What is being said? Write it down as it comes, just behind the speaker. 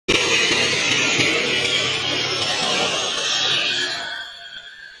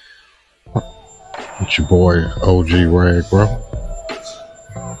It's your boy OG Rag, bro.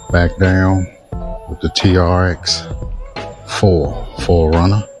 Back down with the TRX 4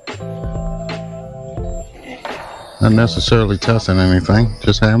 runner. Not necessarily testing anything,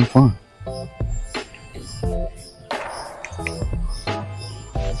 just having fun.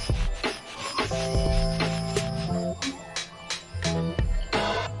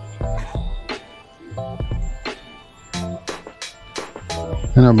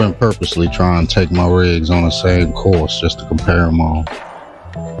 And I've been purposely trying to take my rigs on the same course just to compare them all.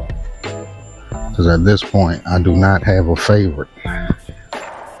 Because at this point, I do not have a favorite.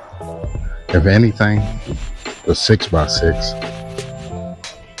 If anything, the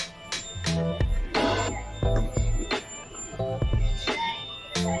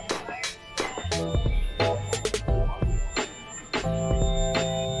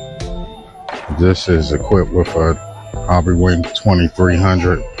This is equipped with a Hobbywing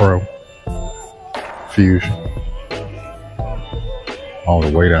 2300 Pro Fusion. All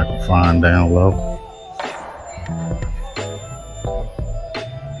the weight I can find down low.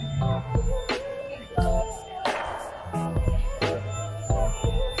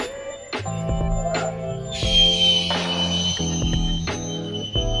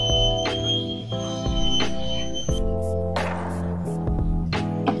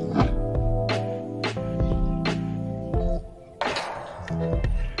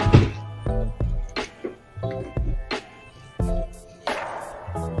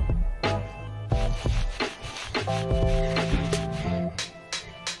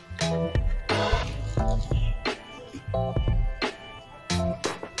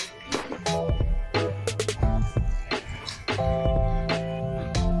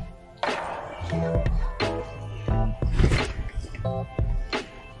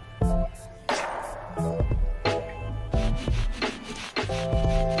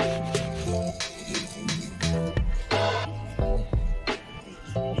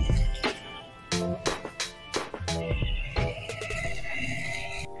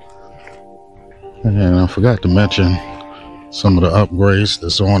 And I forgot to mention some of the upgrades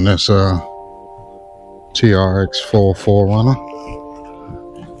that's on this TRX 4 runner.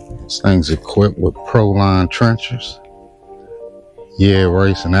 This thing's equipped with Pro-Line trenchers,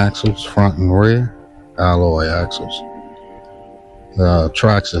 racing axles, front and rear, alloy axles.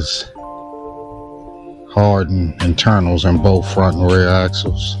 Traxxas hardened internals in both front and rear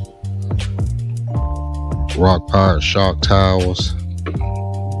axles. Rock-powered shock towers,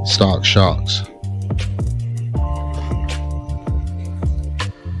 stock shocks.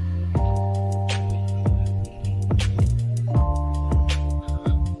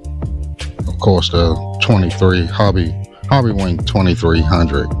 Of course, the Hobbywing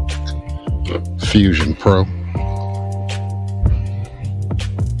 2300 Fusion Pro.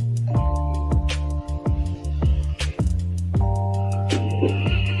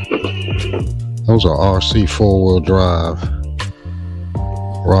 Those are RC 4-wheel drive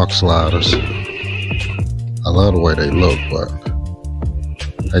rock sliders. I love the way they look, but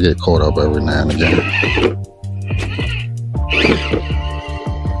I get caught up every now and again.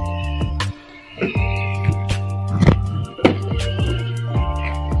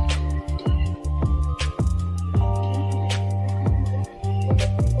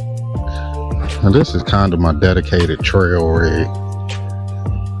 And this is kind of my dedicated trail rig.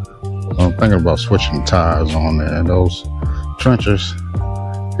 I'm thinking about switching the tires on there. And those trenchers,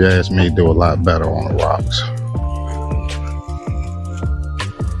 if you ask me, do a lot better on the rocks.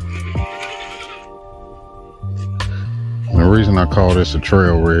 And the reason I call this a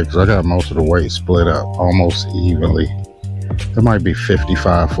trail rig is I got most of the weight split up almost evenly. It might be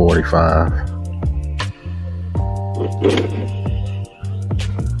 55-45.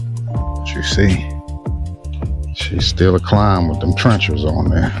 You see, she's still a climb with them trenchers on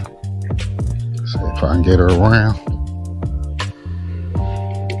there. See if I can get her around.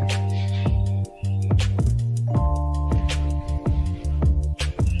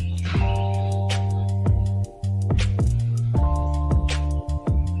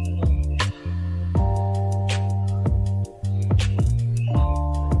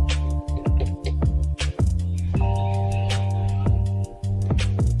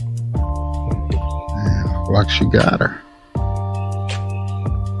 Like she got her.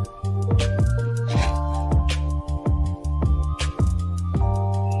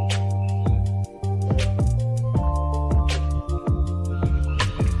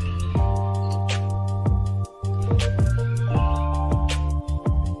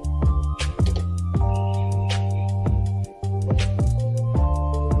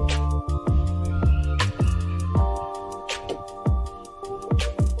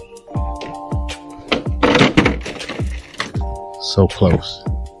 So close.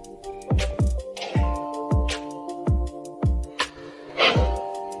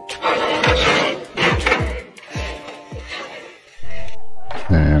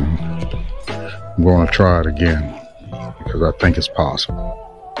 And I'm going to try it again because I think it's possible.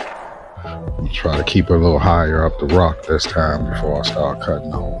 I'll try to keep it a little higher up the rock this time before I start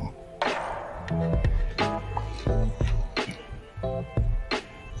cutting on.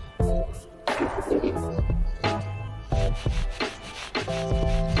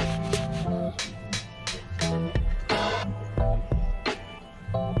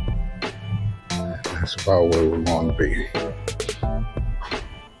 That's about where we want to be.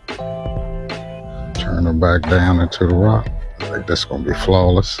 Turn her back down into the rock. I think that's going to be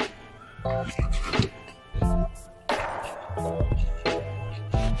flawless.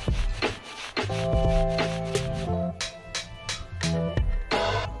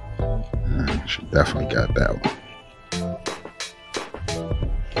 She definitely got that one.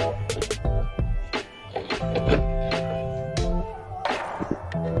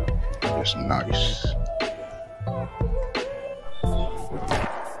 It's nice.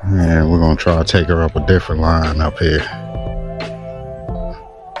 And we're going to try to take her up a different line up here.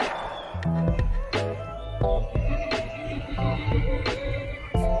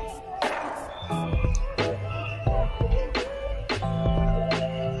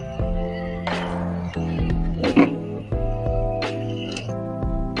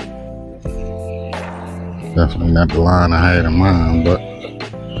 Definitely not the line I had in mind, but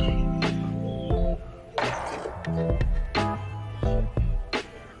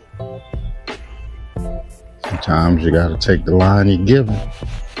sometimes you gotta take the line you're given.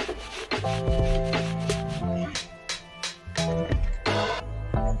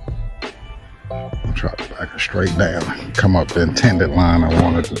 I'll try to back her straight down, come up the intended line I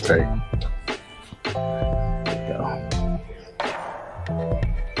wanted to take. There we go.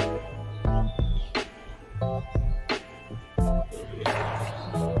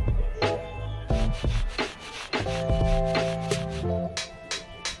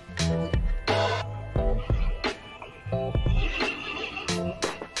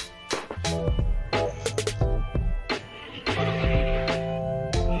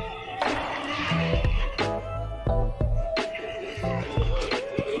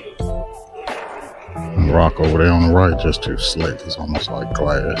 Rock over there on the right just too slick. It's almost like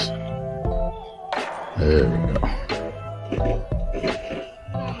glass. There we go.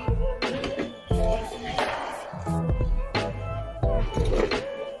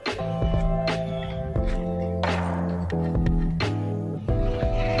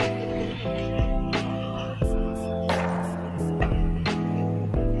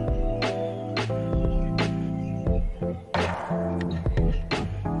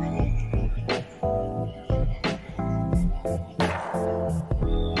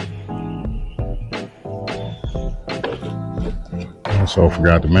 Also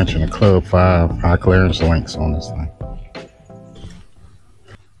forgot to mention the Club 5 high clearance links on this thing.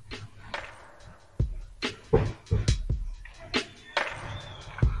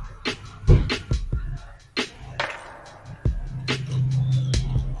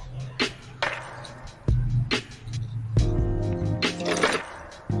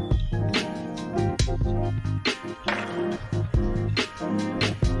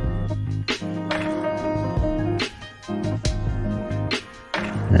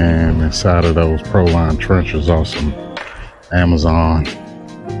 And inside of those Proline trenches are some Amazon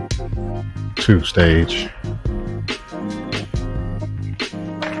 2-stage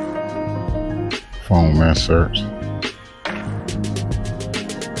foam inserts.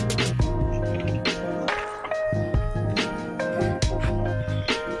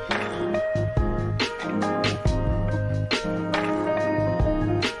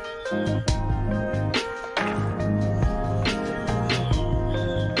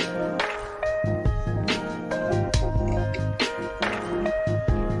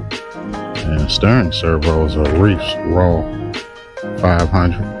 And stern servos are Reefs Raw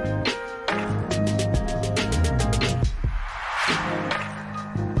 500.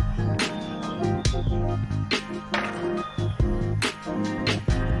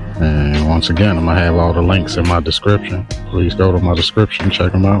 And once again, I'm going to have all the links in my description. Please go to my description,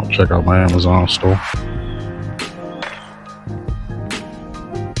 check them out. Check out my Amazon store.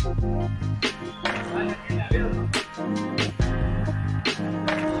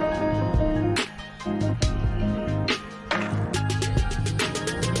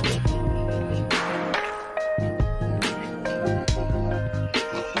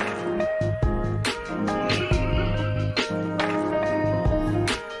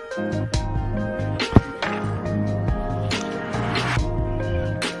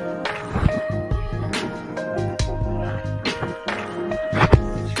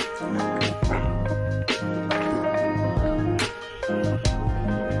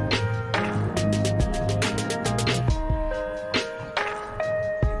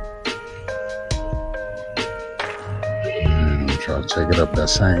 Keep that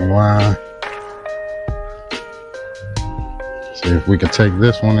same line. See if we can take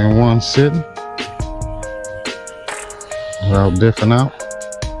this one in one sitting without diffing out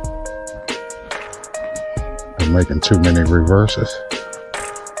and making too many reverses.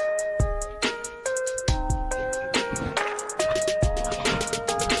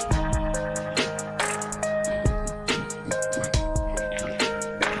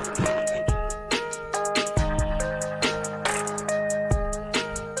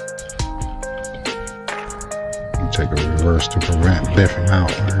 Take a reverse to prevent diffing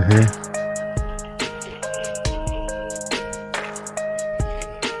out right here.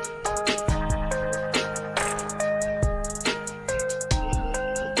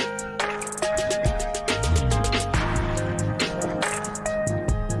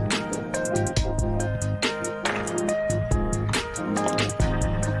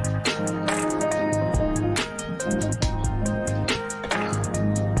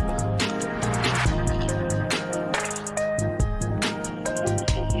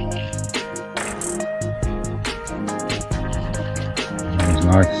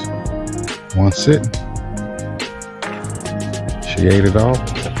 Nice. One sitting. She ate it all.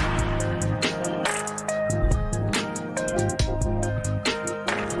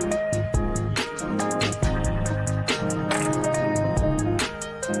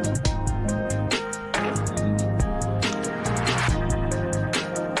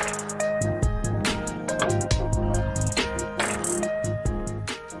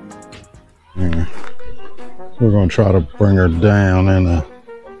 We're going to try to bring her down in a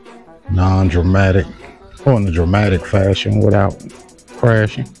non-dramatic or in a dramatic fashion without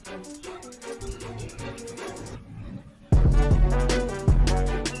crashing.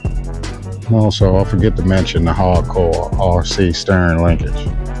 Also, I forget to mention the hardcore RC stern linkage.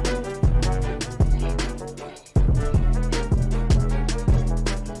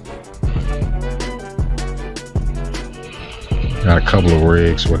 Got a couple of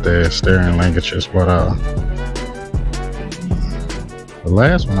rigs with their steering linkages, but the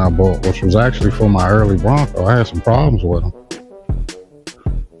last one I bought, which was actually for my early Bronco, I had some problems with them.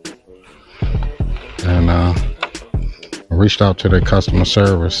 And I reached out to their customer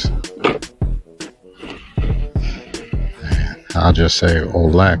service. I'll just say, or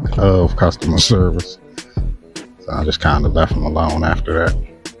lack of customer service. So I just kind of left them alone after that.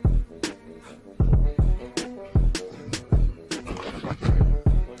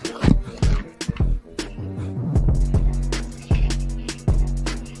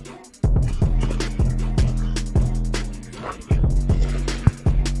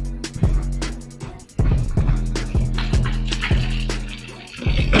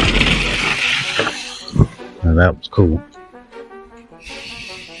 And that was cool.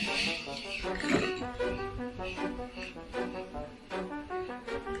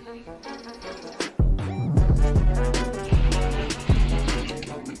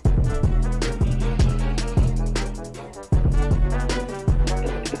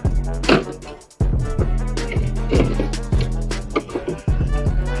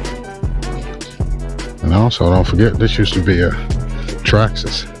 And also, don't forget, this used to be a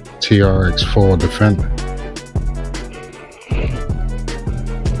Traxxas TRX 4 Defender.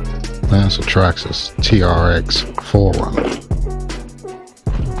 That's a Traxxas TRX 4Runner.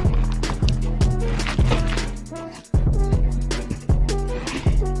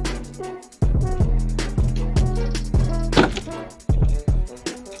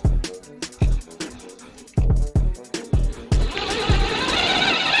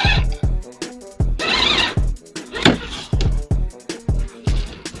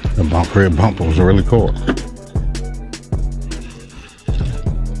 The rear bumper was really cool.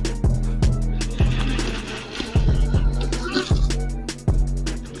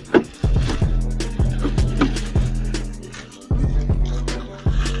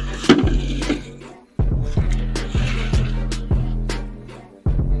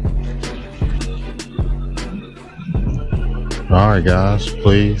 Alright guys,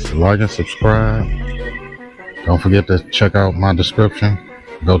 please like and subscribe. Don't forget to check out my description.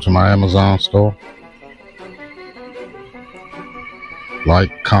 Go to my Amazon store.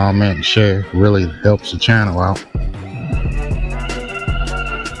 Like, comment, share. Really helps the channel out.